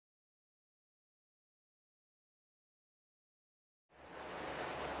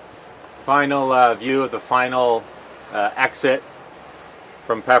Final view of the final exit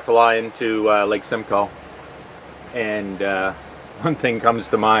from Pefferlaw into Lake Simcoe, and one thing comes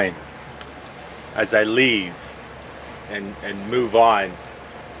to mind as I leave and move on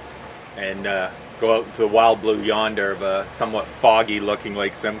and go out into the wild blue yonder of a somewhat foggy looking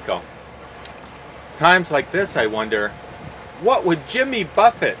Lake Simcoe. It's times like this I wonder, what would Jimmy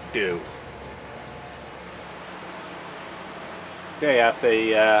Buffett do? Okay,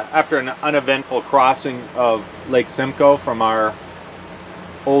 after an uneventful crossing of Lake Simcoe from our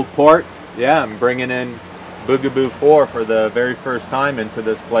old port, yeah, I'm bringing in Boogaboo 4 for the very first time into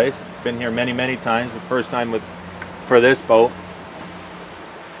this place. Been here many times, but first time for this boat.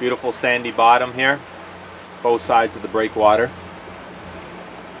 Beautiful sandy bottom here, both sides of the breakwater,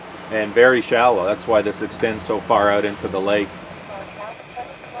 and very shallow. That's why this extends so far out into the lake.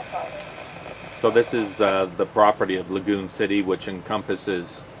 So this is the property of Lagoon City, which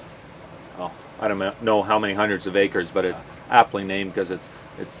encompasses, well, I don't know how many hundreds of acres, but it's aptly named because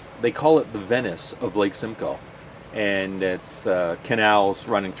they call it the Venice of Lake Simcoe, and it's canals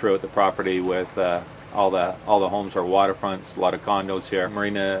running throughout the property with all the homes are waterfronts, a lot of condos here.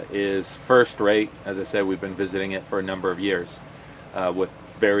 Marina is first rate. As I said, we've been visiting it for a number of years with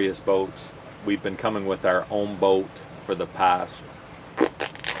various boats. We've been coming with our own boat for the past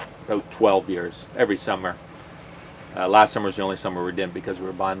about 12 years, every summer. Last summer was the only summer we didn't because we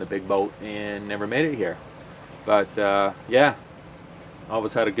were buying the big boat and never made it here. But yeah,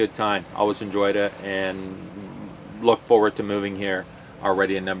 always had a good time, always enjoyed it, and look forward to moving here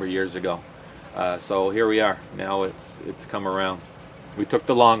already a number of years ago. So here we are. Now it's come around. We took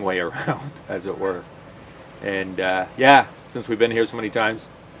the long way around, as it were. And yeah, since we've been here so many times,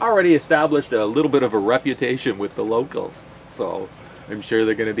 already established a little bit of a reputation with the locals. So I'm sure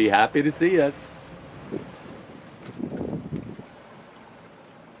they're going to be happy to see us.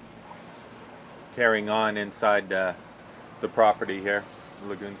 Carrying on inside the property here,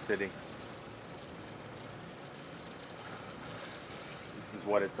 Lagoon City. This is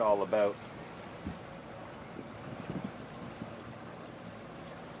what it's all about.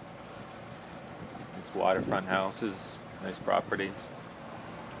 These waterfront houses, nice properties.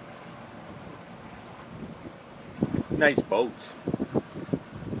 Nice boats.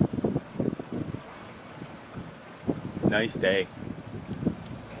 Nice day.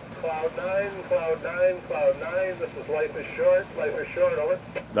 Cloud 9, Cloud 9, Cloud 9. This is Life is Short. Life is Short, over.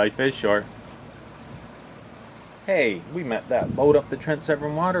 Life is short. Hey, we met that boat up the Trent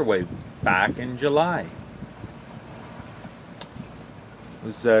Severn Waterway back in July.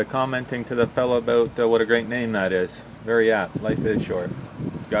 Was commenting to the fellow about what a great name that is. Very apt. Life is short.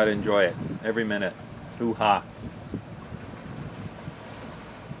 Gotta enjoy it. Every minute. Hoo-ha.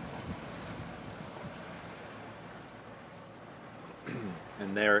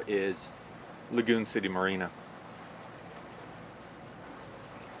 And there is Lagoon City Marina.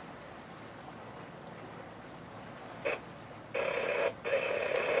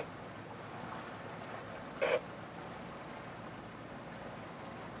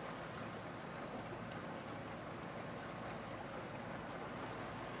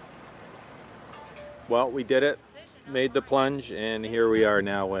 Well, we did it, made the plunge, and here we are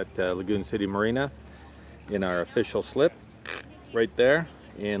now at Lagoon City Marina in our official slip right there,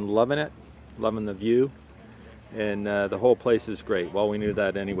 and loving it, loving the view, and the whole place is great. Well, we knew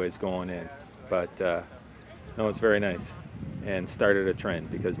that anyways going in, but no, it's very nice, and started a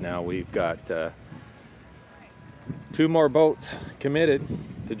trend because now we've got 2 more boats committed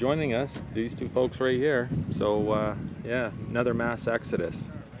to joining us, these 2 folks right here. So yeah, another mass exodus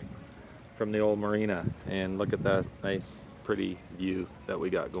from the old marina, and look at that nice pretty view that we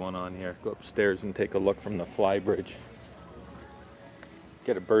got going on here. Let's go upstairs and take a look from the fly bridge,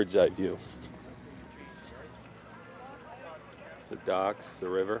 get a bird's eye view. It's the docks, the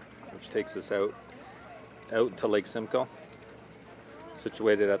river, which takes us out to Lake Simcoe,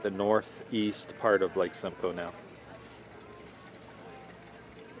 situated at the northeast part of Lake Simcoe now.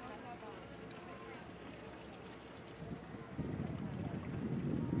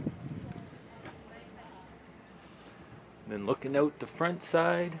 Then looking out the front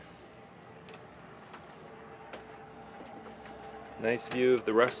side, nice view of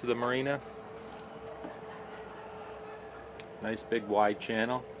the rest of the marina. Nice big wide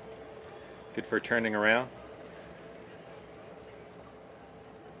channel, good for turning around.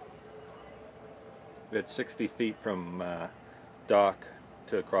 We had 60 feet from dock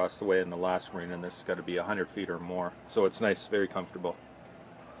to across the way in the last marina, and this has got to be 100 feet or more. So it's nice, very comfortable.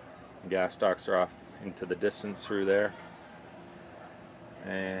 Gas docks are off into the distance through there.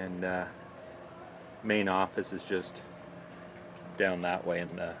 And main office is just down that way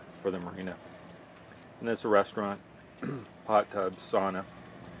in the for the marina. And this is a restaurant, hot tub, sauna.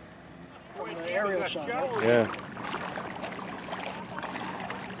 The aerial shot. Yeah.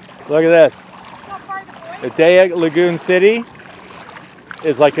 Look at this. A day at Lagoon City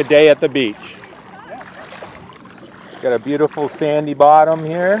is like a day at the beach. Got a beautiful sandy bottom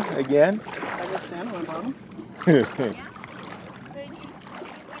here again. I got sand on my bottom. Yeah. So you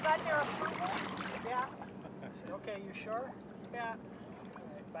got their approval? Yeah. Okay, you sure? Yeah.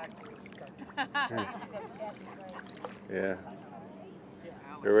 Right, back to the start. He's upset because Yeah.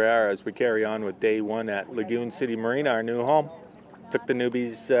 Here we are as we carry on with day one at Lagoon City Marina, our new home. Took the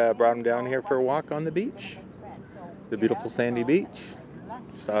newbies, brought them down here for a walk on the beach. The beautiful sandy beach,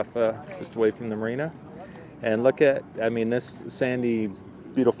 just away from the marina. And look at, I mean, this sandy,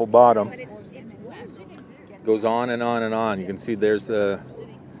 beautiful bottom goes on and on and on. You can see there's the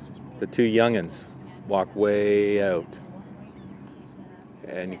two youngins walk way out.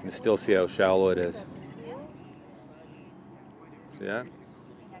 And you can still see how shallow it is. See that?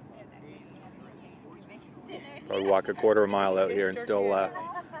 Probably walk a quarter of a mile out here and still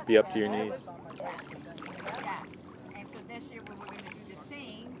be up to your knees. yeah. And so this year we were going to do the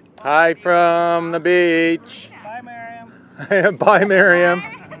same. Hi from the beach. Bye, Miriam. Bye, Miriam.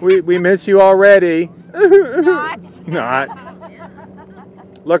 We miss you already. Not. Not.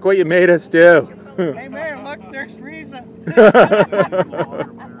 Look what you made us do. Hey, Miriam, look, there's Teresa.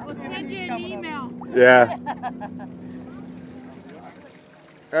 We'll send you an email. Yeah.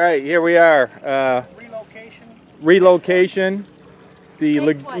 All right, here we are. Relocation. The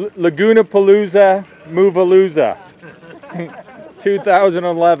Lagoonapalooza Movalooza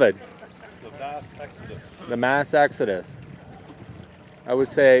 2011. The mass exodus. I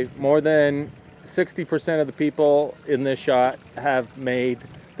would say more than 60% of the people in this shot have made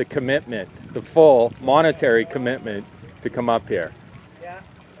the commitment, the full monetary commitment to come up here. Yeah.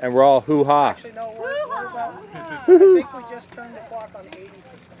 And we're all hoo-ha. Actually, no, we're about, I think we just turned the clock on 80%.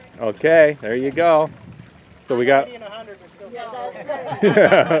 Okay, there you go. So we got... 80 and 100, we're still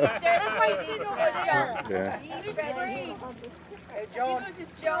That's why sitting over there. Yeah. He's great. Hey, Joan, He was his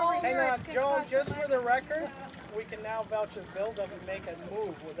Joan. hang on, Joan, just for the record, we can now vouch that Bill doesn't make a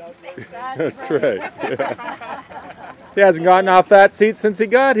move without you saying. That's right. He hasn't gotten off that seat since he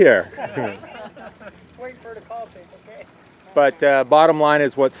got here. Wait for her to call, it's okay. But bottom line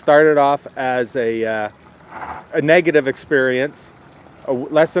is what started off as a negative experience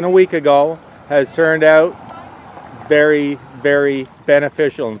less than a week ago has turned out very, very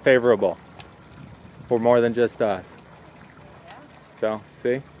beneficial and favorable for more than just us. So,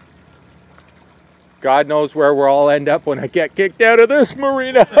 see? God knows where we'll all end up when I get kicked out of this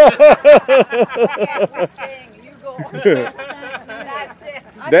marina. Yeah, we're staying. You go. That's it.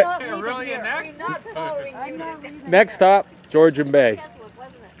 I'm That- not leaving here. We're not following you. Next stop, Georgian Bay.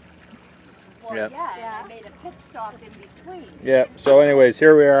 Well, Yep. yeah, I made a pit stop in between. Yeah, so anyways,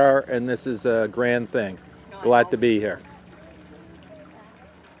 here we are, and this is a grand thing. Glad to be here.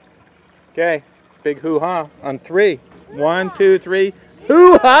 Okay, big hoo-ha on 3. 1, 2, 3,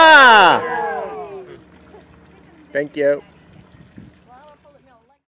 hoo-ha! Thank you.